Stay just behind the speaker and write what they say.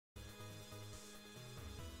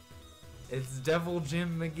It's Devil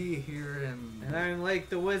Jim McGee here, And I'm Lake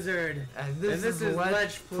the Wizard. and this is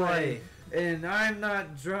Letsch Play. And I'm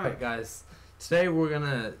not drunk. Alright guys, today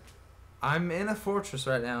I'm in a fortress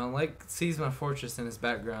right now, and Lake sees my fortress in his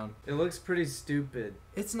background. It looks pretty stupid.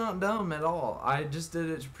 It's not dumb at all. I just did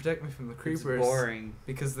it to protect me from the creepers. It's boring.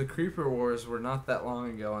 Because the creeper wars were not that long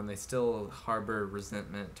ago, and they still harbor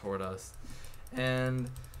resentment toward us. And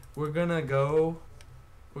we're gonna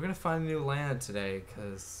find a new land today,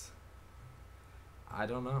 because I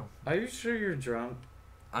don't know. Are you sure you're drunk?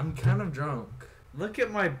 I'm kind of drunk. Look at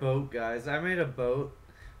my boat, guys. I made a boat.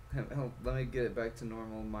 Let me get it back to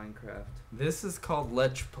normal Minecraft. This is called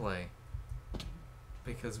Letsch Play,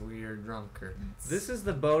 because we are drunkards. This is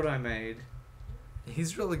the boat I made.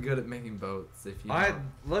 He's really good at making boats. If you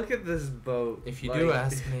look at this boat. if you do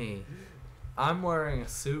ask me, I'm wearing a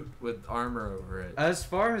suit with armor over it. As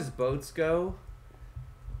far as boats go,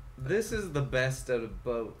 this is the best out of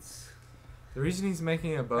boats. The reason he's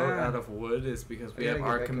making a boat out of wood is because we have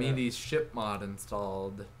Archimedes ship mod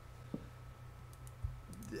installed.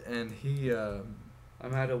 And he,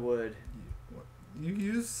 I'm out of wood. You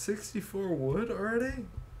used 64 wood already?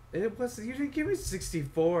 It was, you didn't give me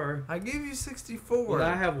 64. I gave you 64. Well,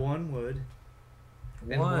 I have one wood.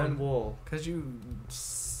 And one wool. Because you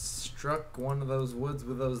struck one of those woods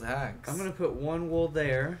with those hacks. I'm going to put one wool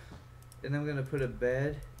there. And then I'm going to put a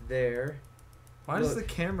bed there. Why does the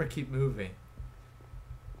camera keep moving?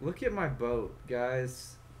 Look at my boat,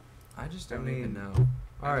 guys. I just don't even know.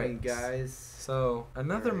 Alright, guys. So,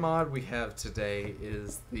 another mod we have today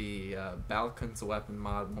is the Balkan's Weapon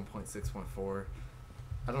mod 1.6.4.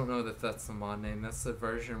 I don't know that that's the mod name. That's the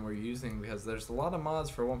version we're using because there's a lot of mods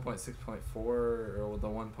for 1.6.4 or the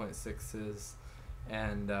 1.6s.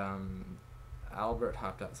 And Albert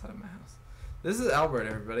hopped outside my house. This is Albert,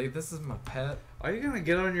 everybody. This is my pet. Are you going to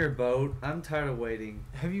get on your boat? I'm tired of waiting.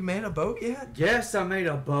 Have you made a boat yet? Yes, I made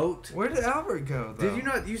a boat. Where did Albert go, though? Did you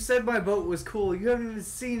not? You said my boat was cool. You haven't even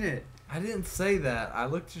seen it. I didn't say that. I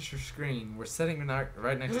looked at your screen. We're sitting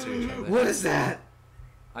right next to each other. What is that?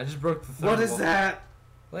 I just broke the third What is wall. that?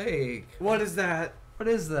 Lake. What is that? What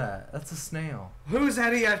is that? That's a snail. Who's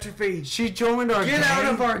Eddie Atrophy? She joined our game. Get out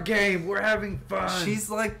of our game. We're having fun.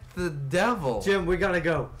 She's like the devil. Jim, we gotta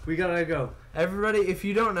go. We gotta go. Everybody, if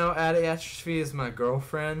you don't know, Addie Atrophy is my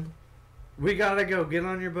girlfriend. We gotta go. Get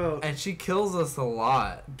on your boat. And she kills us a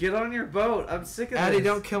lot. Get on your boat. I'm sick of this. Addie,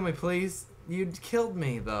 don't kill me, please. You killed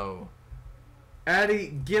me, though. Addie,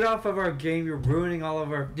 get off of our game. You're ruining all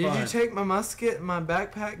of our fun. Did you take my musket and my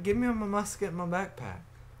backpack? Give me my musket and my backpack.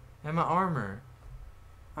 And my armor.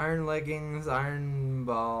 Iron leggings, iron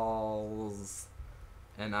balls,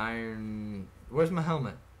 and iron... Where's my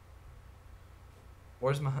helmet?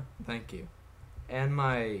 Where's my... Thank you. And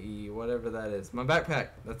my... whatever that is. My backpack.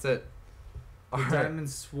 That's it. The diamond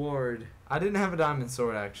sword. I didn't have a diamond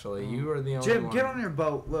sword, actually. You were the only Jim, one. get on your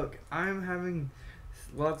boat. Look, I'm having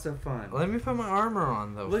lots of fun. Let me put my armor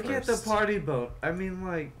on, though, Look at the party boat. I mean,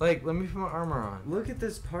 like... Like, let me put my armor on. Look at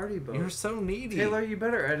this party boat. You're so needy. Taylor, you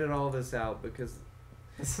better edit all this out because...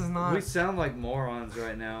 This is not... We sound like morons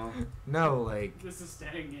right now. No, like... This is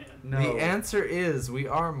staying in. No. The answer is we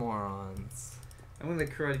are morons. I'm gonna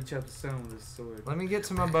karate chop the stone with this sword. Let me get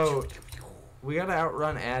to my boat. We gotta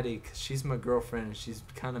outrun Addie because she's my girlfriend and she's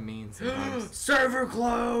kind of mean sometimes. Server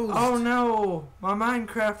closed! Oh no! My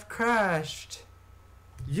Minecraft crashed.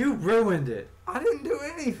 You ruined it. I didn't do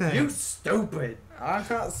anything. You stupid. I'm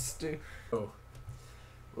not stupid. Oh.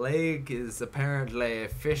 Lake is apparently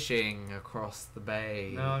fishing across the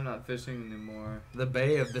bay. No, I'm not fishing anymore. The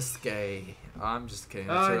Bay of Biscay. I'm just kidding.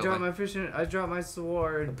 Oh, I dropped my fishing. I dropped my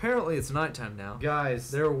sword. Apparently it's nighttime now.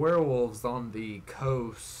 Guys. There are werewolves on the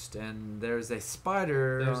coast, and there's a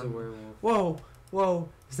spider. There's a werewolf. Whoa, whoa.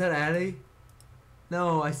 Is that Addie?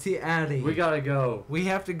 No, I see Addie. We gotta go. We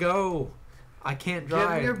have to go. I can't drive.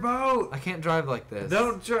 Get in your boat. I can't drive like this.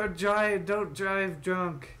 Don't drive. Don't drive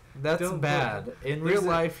drunk. That's bad. In real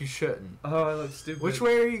life, you shouldn't. Oh, I look stupid. Which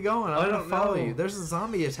way are you going? I don't follow know. you. There's a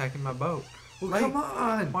zombie attacking my boat. Well, Lake, come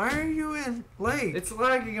on. Why are you in Lake? It's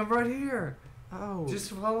lagging. I'm right here. Oh.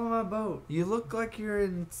 Just follow my boat. You look like you're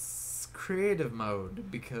in creative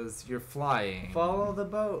mode because you're flying. Follow the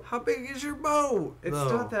boat. How big is your boat? It's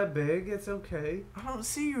not that big. It's okay. I don't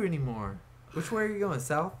see you anymore. Which way are you going?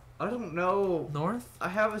 South? I don't know. North? I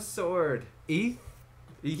have a sword. East?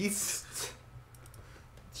 East.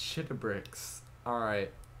 Shit of bricks.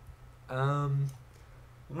 Alright. I'm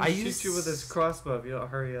gonna shoot you with this crossbow if you don't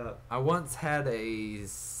hurry up. I once had a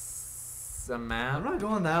map. I'm not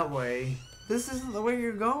going that way. This isn't the way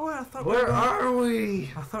you're going. I thought. Where are we?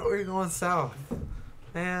 I thought we were going south.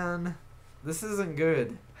 Man, this isn't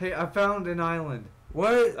good. Hey, I found an island.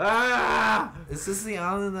 What? Ah! Is this the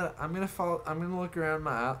island that I'm gonna follow? I'm gonna look around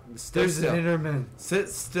my island. There's an Enderman. Sit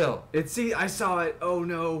still. See, I saw it. Oh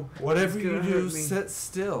no. Whatever He's you gonna do, hurt me. sit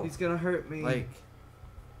still. He's gonna hurt me. Like,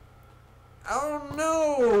 oh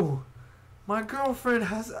no! My girlfriend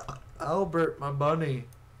has Albert, my bunny.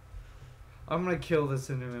 I'm gonna kill this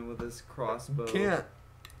Enderman with this crossbow. Can't.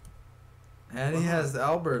 And he has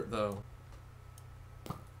Albert though.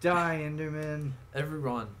 Die, Enderman.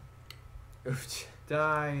 Everyone.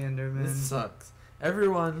 Die, Enderman. This sucks.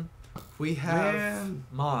 Everyone, we have Man.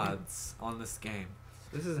 mods on this game.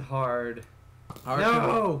 This is hard.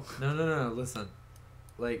 No! No, listen.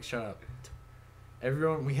 Like, shut up.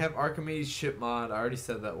 Everyone, we have Archimedes ship mod. I already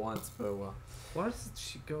said that once, but well. Why does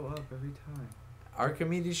she go up every time?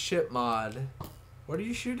 Archimedes ship mod. What are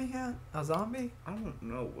you shooting at? A zombie? I don't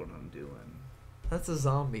know what I'm doing. That's a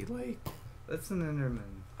zombie, like. That's an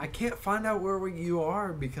Enderman. I can't find out where you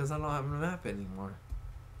are because I don't have a map anymore.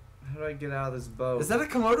 How do I get out of this boat? Is that a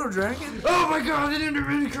Komodo dragon? Oh my god, an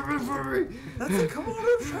Enderman coming for me! That's a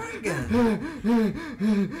Komodo dragon!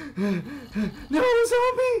 No, a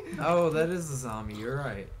zombie! Oh, that is a zombie, you're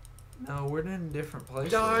right. No, we're in different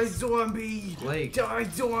places. Die, zombie! Lake. Die,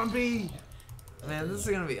 zombie! Man, this is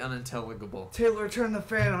gonna be unintelligible. Taylor, turn the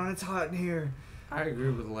fan on, it's hot in here. I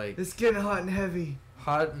agree with Lake. It's getting hot and heavy.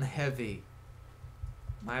 Hot and heavy.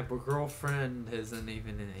 My girlfriend isn't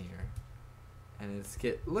even in here. And it's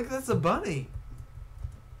look, that's a bunny.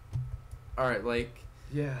 Alright, Lake.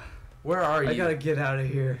 Yeah. Where are you? I gotta get out of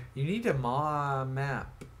here. You need a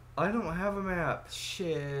map. I don't have a map.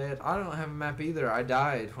 Shit, I don't have a map either. I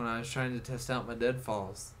died when I was trying to test out my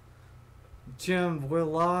deadfalls. Jim, we're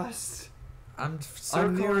lost. I'm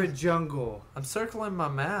I'm near a circling. jungle. I'm circling my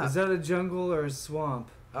map. Is that a jungle or a swamp?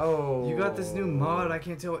 Oh. You got this new mod. I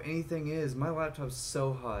can't tell what anything is. My laptop's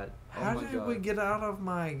so hot. How oh my did God. we get out of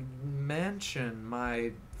my mansion,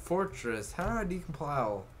 my fortress? How did I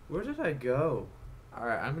decompile? Where did I go?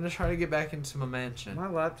 Alright, I'm gonna try to get back into my mansion. My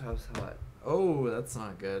laptop's hot. Oh, that's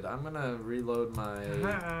not good. I'm gonna reload my...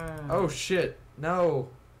 Oh. Oh shit, no.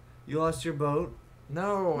 You lost your boat?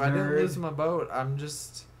 No, I didn't Nerd. lose my boat. I'm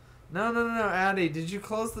just... No, Addie, did you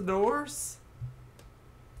close the doors?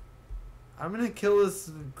 I'm gonna kill this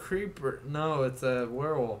creeper. No, it's a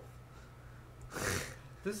werewolf.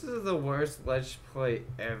 This is the worst Let's Play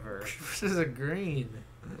ever. This is a green.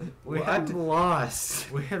 I'm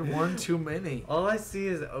lost. We had one too many. All I see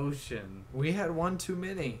is ocean. We had one too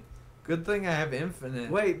many. Good thing I have infinite.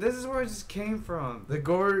 Wait, this is where it just came from. The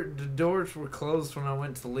doors were closed when I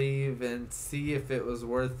went to leave and see if it was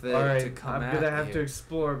worth it Alright, to come I'm at gonna have you. to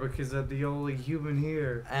explore because I'm the only human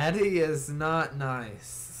here. Addie is not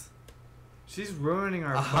nice. She's ruining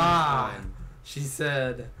our Aha! fun time. She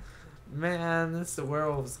said, "Man, this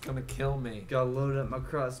werewolf is gonna kill me. Gotta load up my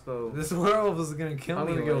crossbow. This werewolf is gonna kill I'm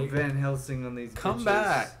me." gonna go Lake. Van Helsing on these Come bitches.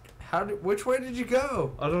 back. Which way did you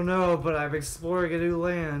go? I don't know, but I'm exploring a new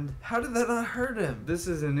land. How did that not hurt him? This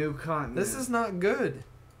is a new continent. This is not good.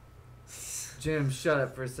 Jim, shut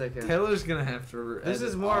up for a second. Taylor's gonna have to. This edit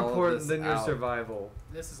is more all of important this than your out. survival.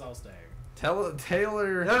 This is all staying.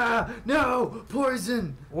 Taylor. Ah! No!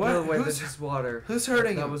 Poison! What? No, wait, Who's- that's just water. Who's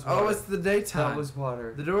hurting That him? was Oh, water. it's the daytime. That was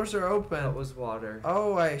water. The doors are open. That was water.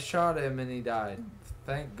 Oh, I shot him and he died.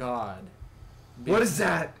 Thank God. What is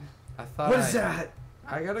that? I thought. What is that?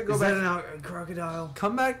 I gotta go Is back. that a crocodile?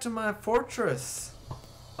 Come back to my fortress.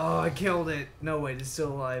 Oh, I killed it. No, wait, it's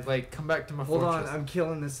still alive. Like, come back to my Hold fortress. on, I'm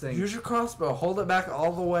killing this thing. Use your crossbow. Hold it back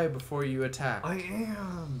all the way before you attack. I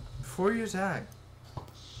am. Before you attack.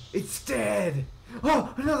 It's dead.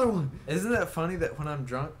 Oh, another one. Isn't that funny that when I'm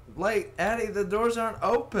drunk, like, Addie, the doors aren't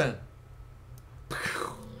open.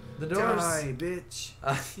 The doors. Die, bitch.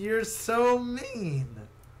 You're so mean.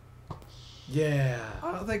 Yeah.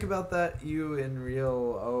 I don't think about that. You in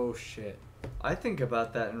real. Oh shit. I think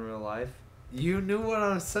about that in real life. You knew what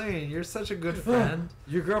I was saying. You're such a good friend.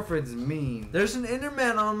 Your girlfriend's mean. There's an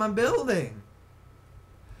Enderman on my building.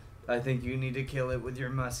 I think you need to kill it with your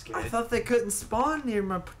musket. I thought they couldn't spawn near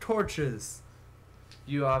my torches.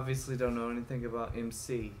 You obviously don't know anything about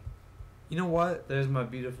MC. You know what? There's my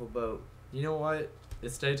beautiful boat. You know what?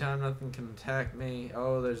 It's daytime. Nothing can attack me.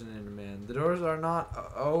 Oh, there's an Enderman. The doors are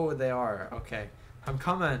not. Oh, they are. Okay. I'm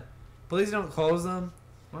coming. Please don't close them.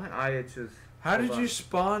 My eye itches. How Hold did on. you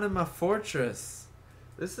spawn in my fortress?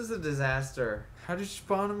 This is a disaster. How did you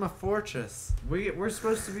spawn in my fortress? We're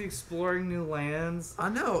supposed to be exploring new lands. I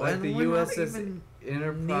know, Like and the we're not USS even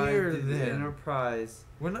Enterprise. near the them. Enterprise.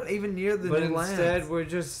 We're not even near the But new instead, lands. we're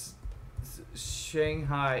just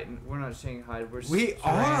Shanghai. We're not Shanghai. We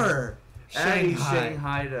are Addie Shanghai.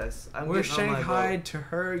 Shanghai'd us. We're getting on my boat. Shanghai to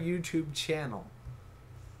her YouTube channel.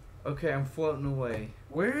 Okay, I'm floating away.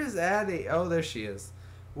 Where is Addie? Oh, there she is.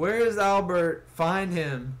 Where is Albert? Find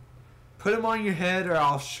him. Put him on your head or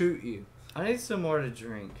I'll shoot you. I need some more to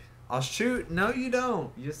drink. I'll shoot. No, you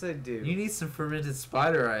don't. Yes, I do. You need some fermented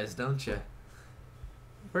spider eyes, don't you?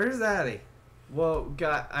 Where's Addie? Well,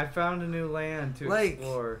 I found a new land to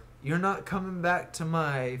explore. You're not coming back to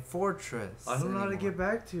my fortress. I don't know how to get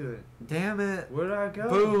back to it. Damn it. Where did I go?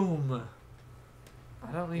 Boom.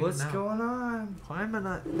 I don't even know. What's going on? Why am I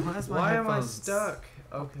not? Why am I stuck?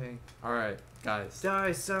 Okay. Alright, guys.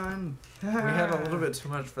 Die, son. We had a little bit too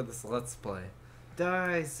much for this Let's Play.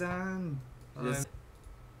 Die, son.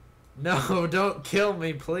 No, don't kill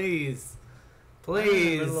me, please. Please. I'm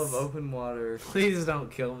in the middle of open water. Please don't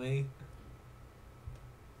kill me.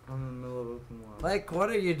 I'm in the middle of open water. Like, what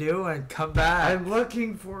are you doing? Come back. I'm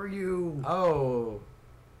looking for you. Oh.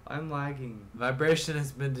 I'm lagging. Vibration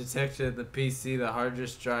has been detected in the PC. The hard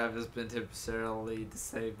disk drive has been temporarily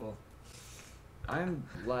disabled. I'm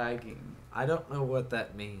lagging. I don't know what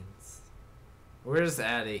that means. Where's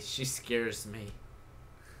Addie? She scares me.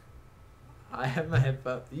 I have my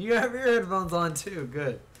headphones. You have your headphones on too.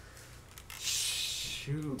 Good.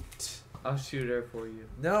 Shoot. I'll shoot her for you.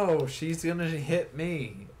 No, she's gonna hit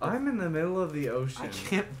me. I'm in the middle of the ocean. I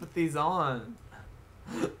can't put these on.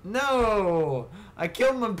 No! I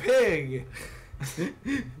killed my pig! I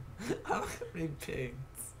don't have any pigs.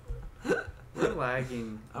 We're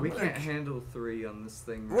lagging. We can't handle 3 on this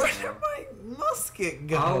thing right Where now. did my musket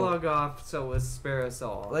go? I'll log off so it spare us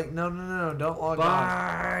all. Like, no, don't log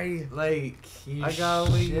Bye! off. Like, you I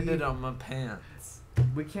gotta leave. shitted on my pants.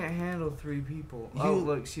 We can't handle 3 people. You- Oh,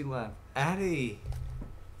 look, she left. Addie,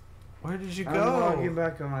 where did you I'm go? logging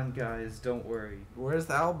back on, guys. Don't worry. Where's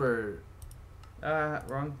Albert?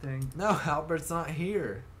 Wrong thing. No, Albert's not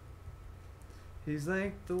here. He's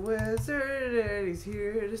like the wizard, and he's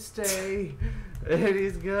here to stay, and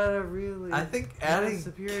he's got a really. I think Addie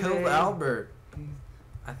killed Albert.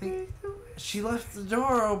 I think she left the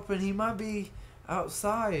door open. He might be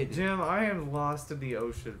outside. Jim, I am lost in the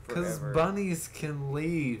ocean forever. Because bunnies can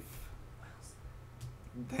leave.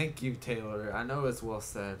 Thank you, Taylor. I know it's well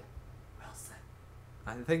said. Well said.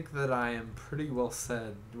 I think that I am pretty well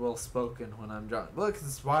said, well spoken when I'm drunk. Look, it's a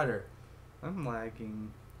spider. I'm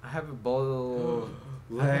lagging. I have a bowl.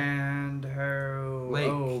 Land ho. Lake.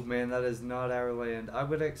 Oh man, that is not our land. I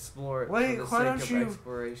would explore it Wait, for the why sake don't of you-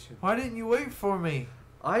 exploration. Why didn't you wait for me?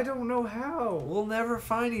 I don't know how. We'll never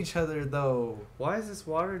find each other, though. Why is this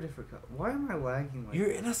water different? Why am I lagging like You're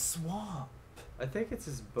that? in a swamp. I think it's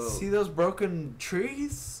his boat. See those broken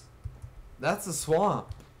trees? That's a swamp.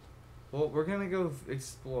 Well, we're gonna go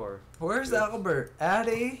explore. Where's Oops. Albert?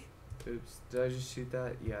 Addie? Oops, did I just shoot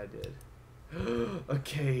that? Yeah, I did. A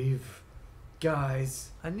cave. Guys,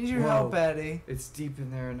 I need your Whoa. help, Addie. it's deep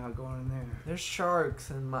in there and not going in there. There's sharks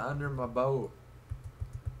in my under my boat.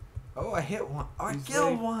 Oh, I hit one. I He's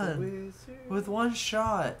killed like the one wizard. with one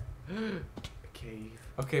shot. A cave.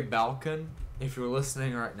 Okay, Balkan, if you're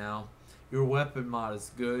listening right now, your weapon mod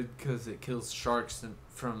is good because it kills sharks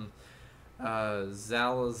from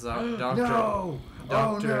Zalazar. Doctor. No!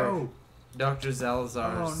 Doctor. Oh no! Dr. Oh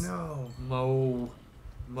Zalazar's no!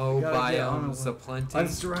 Mo gotta get on Biomes it. Aplenty. I'm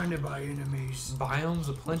surrounded by enemies. Biomes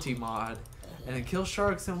Aplenty mod, and it kills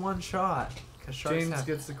sharks in one shot. Cause sharks James have,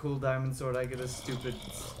 gets the cool diamond sword. I get a stupid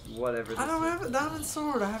whatever. I don't have a diamond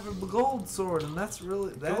sword. I have a gold sword, and that's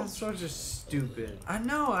really Gold swords are stupid. I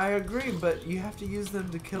know. I agree, but you have to use them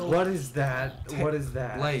to kill. What is that? Ta- What is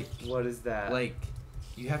that? Like, what is that? Like,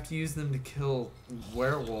 you have to use them to kill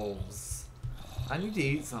werewolves. I need to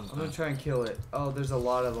eat something. I'm gonna try and kill it. Oh, there's a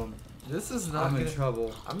lot of them. This is not. I'm in Gonna,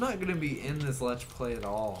 trouble. I'm not gonna be in this Let's Play at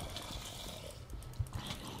all.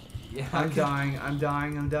 Yeah, I'm dying. I'm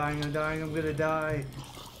dying. I'm dying. I'm dying. I'm gonna die.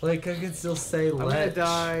 Like I can still say I'm gonna Letsch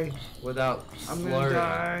die. without I'm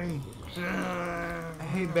slurring. gonna die.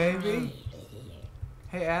 Hey, baby.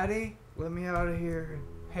 Hey, Addie. Let me out of here.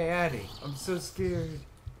 Hey, Addie. I'm so scared.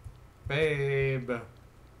 Babe.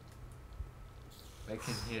 I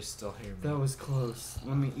can still hear me. That was close.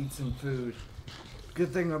 Let me eat some food.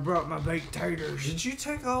 Good thing I brought my baked taters. Did you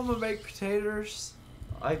take all my baked potatoes?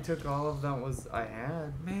 I took all of them. I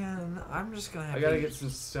had. Man, I'm just gonna have I gotta to get some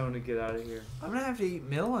stone to get out of here. I'm gonna have to eat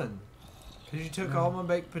melon. Cause you took No. all my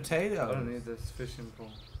baked potatoes. I don't need this fishing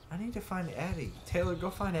pole. I need to find Addie. Taylor, go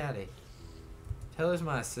find Addie. Taylor's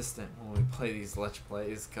my assistant when we play these Let's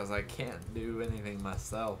Plays because I can't do anything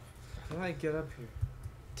myself. How do I get up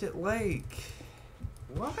here? Lake,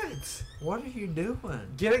 What? what are you doing?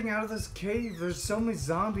 Getting out of this cave. There's so many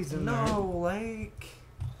zombies in there. No, Lake.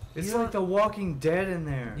 It's You like don't- The Walking Dead in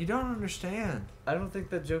there. You don't understand. I don't think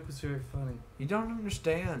that joke was very funny. You don't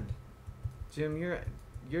understand. Jim,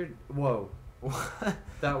 You're... Whoa. What?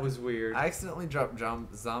 That was weird. I accidentally dropped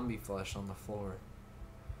zombie flesh on the floor.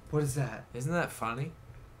 What is that? Isn't that funny?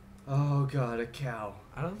 Oh god, a cow.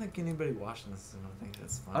 I don't think anybody watching this is gonna think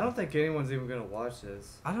that's funny. I don't think anyone's even gonna watch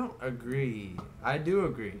this. I don't agree. I do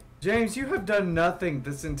agree. James, you have done nothing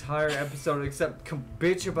this entire episode except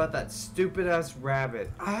bitch about that stupid ass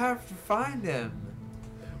rabbit. I have to find him.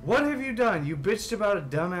 What have you done? You bitched about a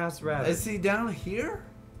dumbass rabbit. Is he down here?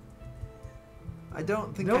 I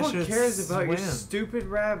don't think no I one should cares about your swim. stupid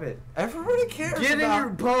rabbit. Everybody cares Get about... in your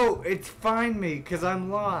boat. It's find me, because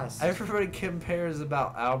I'm lost. Everybody cares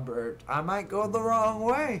about Albert. I might go the wrong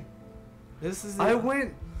way. This is... I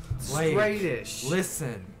went Wait, straightish.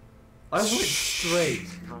 Listen. I went straight.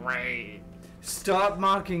 Straight. Stop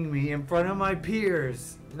mocking me in front of my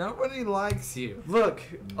peers. Nobody likes you. Look.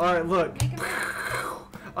 Alright, look.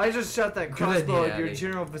 I just shot that Good crossbow idea, at your Eddie.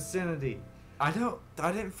 general vicinity. I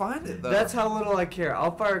didn't find it, though. That's how little I care.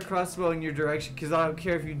 I'll fire a crossbow in your direction because I don't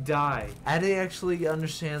care if you die. Addie actually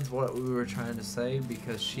understands what we were trying to say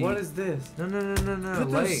because she... What is this? No, Put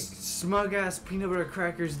Lake. those smug ass peanut butter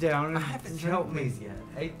crackers down and I haven't help drank me. these yet.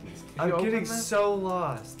 Ate these. Can I'm you open getting them? so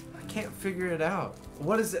lost. I can't figure it out.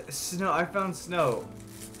 What is it? Snow. I found snow.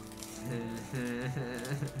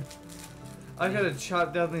 I gotta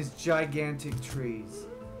chop down these gigantic trees.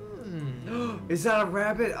 Is that a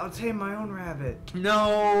rabbit? I'll tame my own rabbit.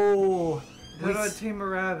 No. How do I tame a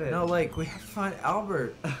rabbit? No, Lake, we have to find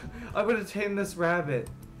Albert. I'm gonna tame this rabbit.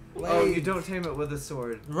 Lake. Oh, you don't tame it with a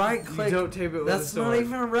sword. Right click. You don't tame it with a That's sword. not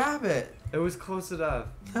even a rabbit. It was close enough.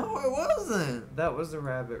 No, it wasn't. That was a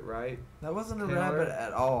rabbit, right? That wasn't a Taylor? rabbit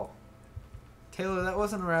at all. Taylor, that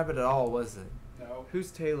wasn't a rabbit at all, was it? No.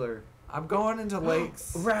 Who's Taylor? I'm going into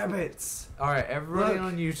Lake's. Rabbits! Alright, everybody Look.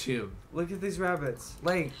 on YouTube. Look at these rabbits.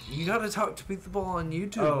 Lake, you gotta talk to people on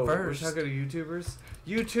YouTube Oh, first. we're talking to YouTubers?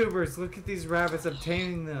 YouTubers, look at these rabbits. I'm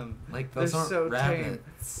taming them. Like, those They're aren't so tame.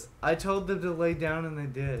 rabbits. I told them to lay down and they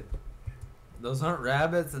did. Those aren't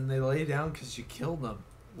rabbits and they lay down because you killed them.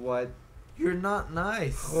 What? You're not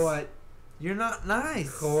nice. What? You're not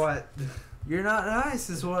nice. What? You're not nice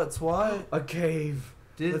is what's what. A cave.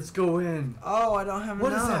 Did, Let's go in. oh, I don't have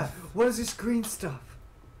What enough. is that? What is this green stuff?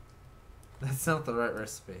 That's not the right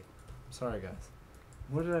recipe. Sorry, guys.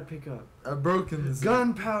 What did I pick up? I've broken this.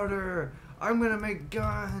 Gunpowder! I'm gonna make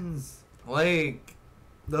guns! Lake,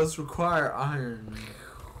 those require iron.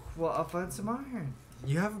 Well, I'll find some iron.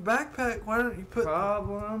 You have a backpack. Why don't you put...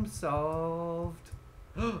 Problem solved.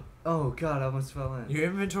 Oh god, I almost fell in. Your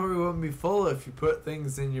inventory wouldn't be full if you put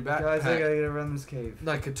things in your backpack. Guys, I gotta get around this cave.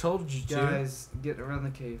 Like I told you to. Guys, get around the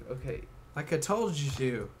cave. Okay. Like I told you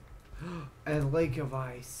to. A lake of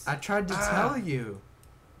ice. I tried to tell you.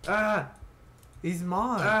 Ah! These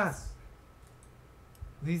mods. Ah!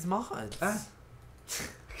 These mods. Ah!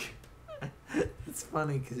 It's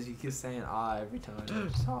funny because you keep saying every time you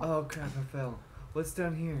talk. Oh crap, I fell. What's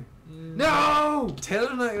down here? No!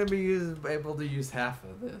 Taylor's not going to be able to use half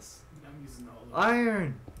of this. I'm using all of it.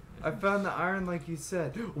 Iron! I found the iron like you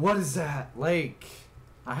said. What is that? Lake,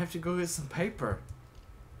 I have to go get some paper.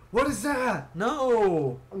 What is that?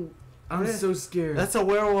 No! I'm Yeah. so scared. That's a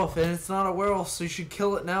werewolf, and it's not a werewolf, so you should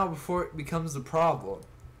kill it now before it becomes a problem.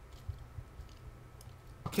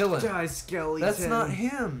 Kill it. Die, skeleton. That's not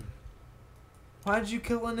him. Why'd you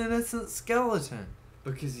kill an innocent skeleton?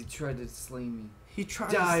 Because he tried to slay me. He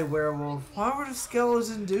tried Die, to... werewolf. Why would a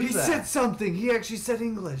skeleton do He that? said something. He actually said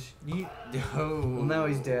English. You... Oh. Well, now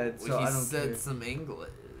he's dead, so he I don't said care. some English.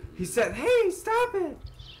 He said, "Hey, stop it."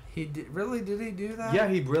 He did... Really? Did he do that? Yeah,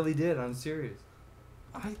 he really did. I'm serious.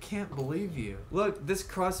 I can't believe you. Look, this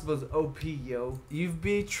crossbow's OP, yo. You've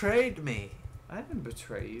betrayed me. I didn't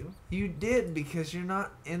betray you. You did because you're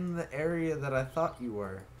not in the area that I thought you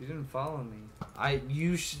were. You didn't follow me.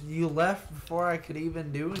 You left before I could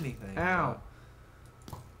even do anything. Ow.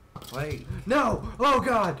 Wait, No! Oh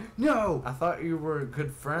God! No! I thought you were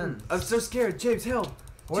good friends. I'm so scared. James, help!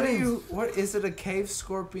 What James. are you? What is it? A cave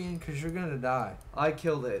scorpion? Because you're gonna die. I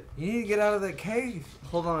killed it. You need to get out of that cave.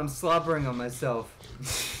 Hold on, I'm slobbering on myself.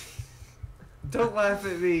 Don't laugh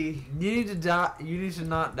at me. You need to die. You need to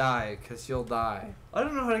not die, because you'll die. I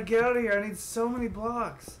don't know how to get out of here. I need so many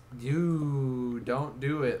blocks. You don't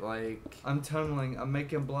do it. Like I'm tunneling. I'm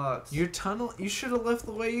making blocks. your tunnel. You should have left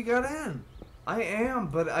the way you got in. I am,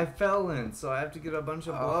 but I fell in, so I have to get a bunch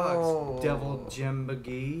of blocks. Oh. Devil Jim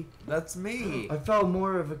McGee. That's me. I fell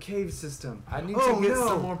more of a cave system. I need Oh, to get no,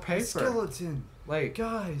 some more a paper. skeleton. Like,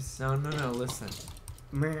 Guys. no, listen.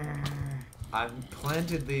 Meh. I've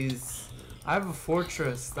planted these. I have a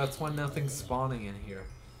fortress. That's why nothing's spawning in here.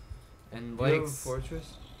 And You have a lakes.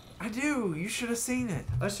 fortress? I do. You should have seen it.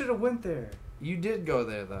 I should have went there. You did go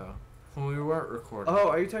there though. when we weren't recording. Oh,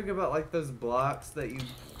 are you talking about like those blocks that you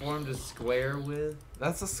formed a square with?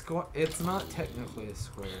 That's a square. It's not technically a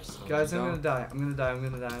square. So Guys, I'm gonna die. I'm gonna die. I'm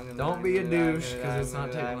gonna die. I'm gonna die. Don't be a I'm gonna die, douche I'm gonna because die, it's I'm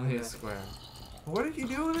not gonna die, I'm technically a gonna square. What are you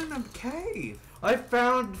doing in a cave? I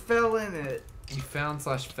fell in it. You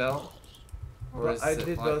found/fell? Or But is I it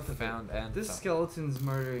did like both of found them. and This fell? skeleton's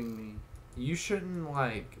murdering me. You shouldn't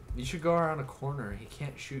you should go around a corner. He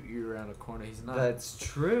can't shoot you around a corner. He's not. That's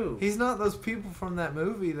true. He's not those people from that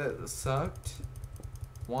movie that sucked.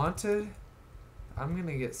 Wanted. I'm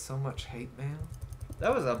gonna get so much hate mail.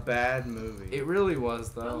 That was a bad movie. It really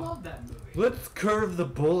was I though. love that movie. Let's curve the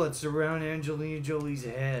bullets around Angelina Jolie's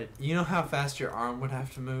head. You know how fast your arm would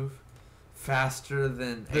have to move? Faster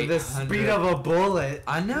than The 800. speed of a bullet.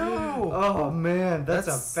 I know. Oh man, that's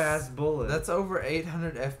a That's- fast bullet. That's over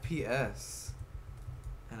 800 FPS.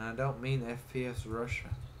 And I don't mean FPS Russia.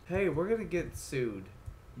 Hey, we're gonna get sued.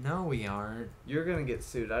 No, we aren't. You're gonna get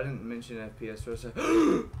sued. I didn't mention FPS Russia.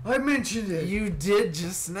 I mentioned it. You did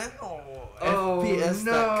just now. Oh, FPS,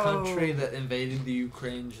 no. that country that invaded the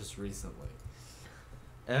Ukraine just recently.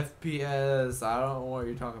 FPS, I don't know what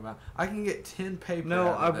you're talking about. I can get 10 paper. No,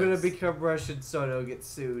 out of I'm gonna this. become Russian so I don't get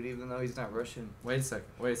sued, even though he's not Russian. Wait a second.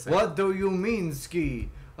 What do you mean, Ski?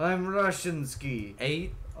 I'm Russian, Ski.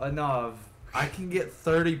 8. Enough. I can get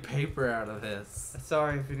 30 paper out of this.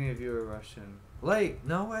 Sorry if any of you are Russian. Wait.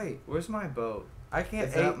 Where's my boat? I can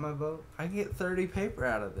Is get that 8. my boat? I can get 30 paper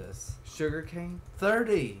out of this. Sugarcane?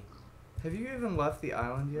 30. Have you even left the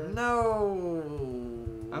island yet? No.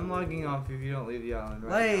 I'm logging off if you don't leave the island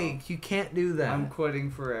right Lake, you can't do now. that. I'm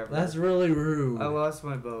quitting forever. That's really rude. I lost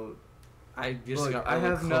my boat. I just Look, got I really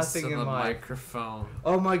have close nothing to in the life. microphone.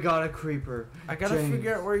 Oh my god, a creeper. I gotta James.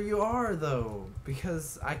 figure out where you are though,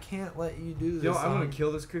 because I can't let you do this. Yo, I'm gonna on-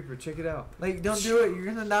 kill this creeper. Check it out. Like, don't do it. You're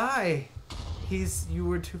gonna die. You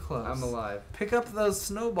were too close. I'm alive. Pick up those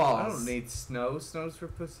snowballs. I don't need snow. Snow's for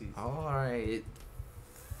pussies. All right.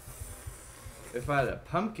 If I had a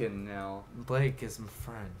pumpkin now. Blake is my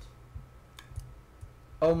friend.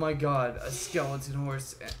 Oh my god, a skeleton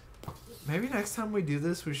horse. Maybe next time we do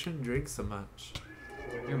this, we shouldn't drink so much.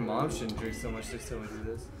 Your mom shouldn't drink so much next time we do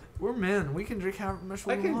this. We're men. We can drink however much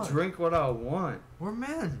we I can want. drink what I want. We're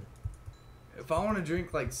men. If I want to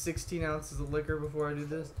drink like 16 ounces of liquor before I do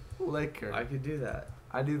this, Liquor. I could do that.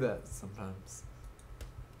 I do that sometimes.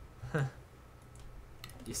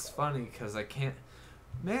 It's funny because I can't.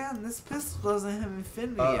 Man, this pistol doesn't have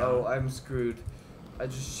infinity. Uh-oh, on it. I'm screwed. I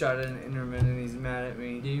just shot an Enderman and he's mad at Do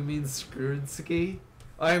me. you mean screwed ski?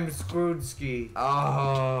 I'm screwed, Ski.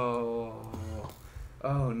 Oh.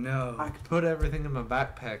 Oh no. I could put everything in my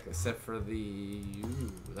backpack except for the.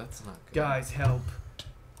 Ooh, that's not good. Guys, help.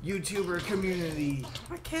 YouTuber community.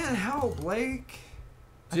 I can't help, Blake.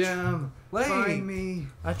 Jim, Blake. find me.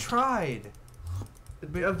 I tried.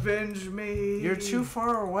 Avenge me. You're too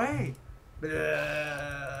far away. Blah.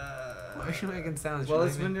 Why are you making sounds? Well, You're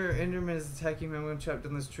this leaving- Enderman is attacking me. I'm gonna chop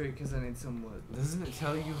down this tree because I need some wood. Doesn't it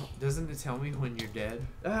tell you? Doesn't it tell me when you're dead?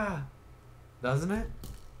 Ah, Doesn't it?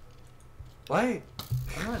 Blake.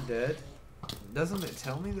 I'm not dead. Doesn't it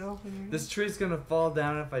tell me though when you're This tree's gonna fall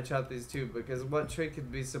down if I chop these two because what tree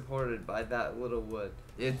could be supported by that little wood?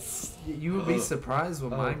 It's you would be surprised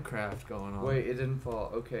with Oh. Minecraft going on. Wait, it didn't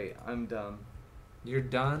fall. Okay, I'm dumb. You're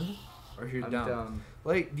done, or you're I'm dumb. dumb.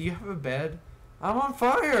 Wait, do you have a bed? I'm on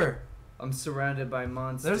fire. I'm surrounded by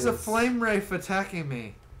monsters. There's a flame wraith attacking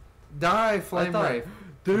me. Die, flame thought- wraith.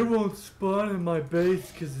 They won't spawn in my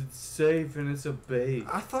base because it's safe and it's a base.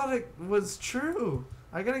 I thought it was true.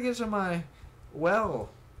 I gotta get to my well.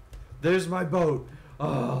 There's my boat.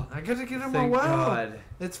 Oh, I gotta get to my thank well. God.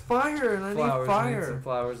 It's fire, and I Flowers. need I need fire. some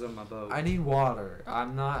flowers on my boat. I need water. I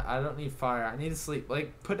don't need fire. I need to sleep.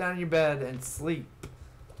 Like, put down your bed and sleep.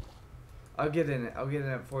 I'll get in it. I'll get in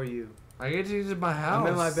it for you. I get to use my house.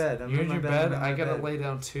 I'm in my bed. I'm You're in in my your bed. bed. I'm in I my gotta bed. lay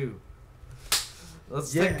down too.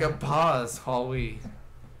 Let's Yeah. take a pause while we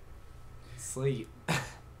sleep.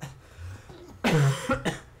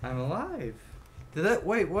 I'm alive. Did that?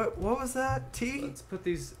 Wait, what was that? Tea? Let's put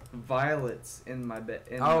these violets in my bed.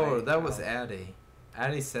 Oh, that was Addie.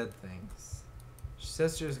 Addie said things. She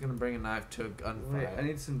said she was gonna bring a knife to a gunfight. Wait, I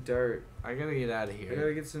need some dirt. I gotta get out of I here.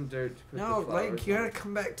 gotta get some dirt to put No, the flowers like you on. gotta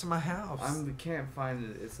come back to my house. I can't find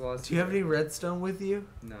it. It's lost. Do you have any redstone with you?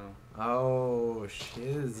 No. Oh,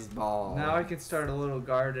 shizzball. Now I can start a little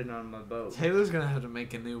garden on my boat. Taylor's gonna have to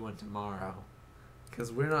make a new one tomorrow,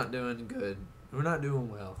 cause we're not doing good. We're not doing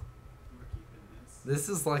well. We're keeping this. This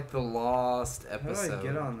is like the lost How do episode. I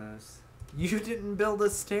get on this? You didn't build a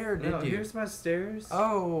stair, did No, you? here's my stairs.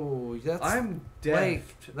 Oh, that's... I'm deaf. Wait,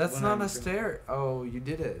 that's when not I'm a stair. Oh, you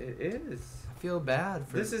did it. It is. I feel bad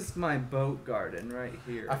for... This is my boat garden right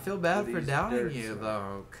here. I feel bad for These doubting dirts you, are-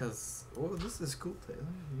 though, because... Oh, this is cool, Taylor.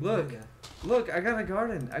 You Look. did that. Look, I got a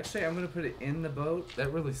garden. Actually, I'm gonna put it in the boat.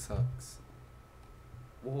 That really sucks.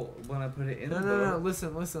 Well, when I put it in No, the no, boat.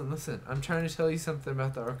 no, listen. I'm trying to tell you something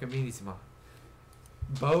about the Archimedes mod.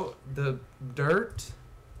 The dirt,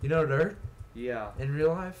 you know dirt? Yeah. In real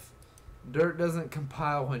life, dirt doesn't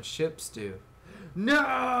compile when ships do.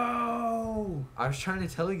 No! I was trying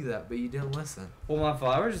to tell you that, but you didn't listen. Well, my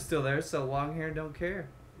flowers are still there, so long hair don't care.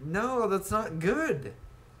 No, that's not good.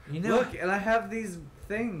 You know, Look, and I have these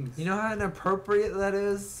things. you know how inappropriate that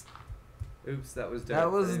is? Oops, that was dirt.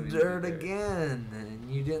 That was I didn't mean to dirt do again,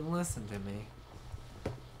 and you didn't listen to me.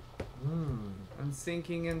 I'm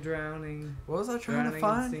sinking and drowning. What was I trying Drowning to and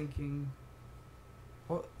find? sinking.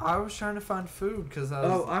 Well, I was trying to find food because I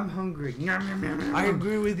was... Oh, I'm hungry. I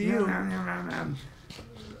agree with you.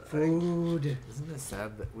 Food. Isn't it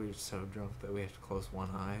sad that we're so drunk that we have to close one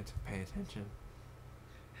eye to pay attention?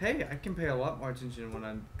 Hey, I can pay a lot more attention when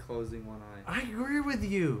I'm closing one eye. I agree with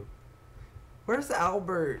you. Where's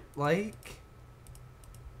Albert? Like,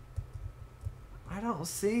 I don't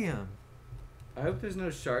see him. I hope there's no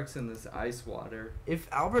sharks in this ice water. If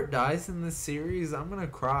Albert dies in this series, I'm gonna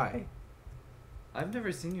cry. I've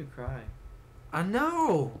never seen you cry. I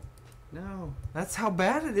know. No. That's how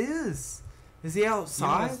bad it is. Is he You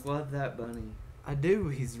outside? must love that bunny. I do.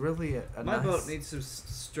 He's really a My nice... boat needs some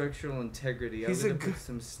structural integrity. He's I'm a gonna good- put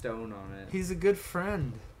some stone on it. He's a good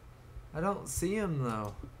friend. I don't see him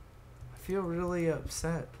though. I feel really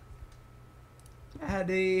upset.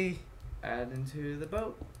 Addie. Add into the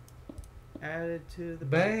boat. Add it to the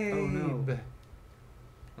Babe. boat. Oh no.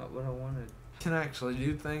 Not what I wanted. Can actually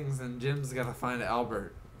do things, and Jim's gotta find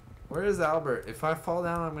Albert. Where is Albert? If I fall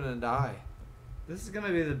down, I'm gonna die. This is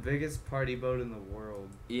gonna be the biggest party boat in the world.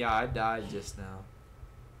 Yeah, I died just now.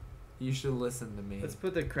 You should listen to me. Let's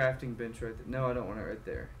put the crafting bench right there. No, I don't want it right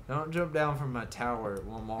there. Don't jump down from my tower.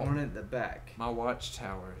 Well, I want it in the back. my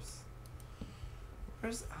watchtowers.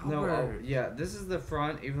 Where's No, Albert? yeah, this is the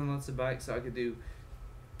front, even though it's the back, so I could do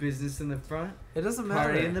business in the front, It doesn't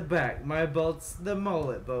matter. party in the back. My boat's the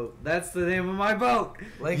Mullet boat. That's the name of my boat.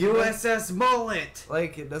 Like USS Mullet.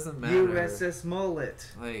 Like it doesn't matter. USS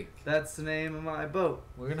Mullet. Like That's the name of my boat.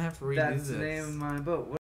 we're gonna have to redo That's this. the name of my boat.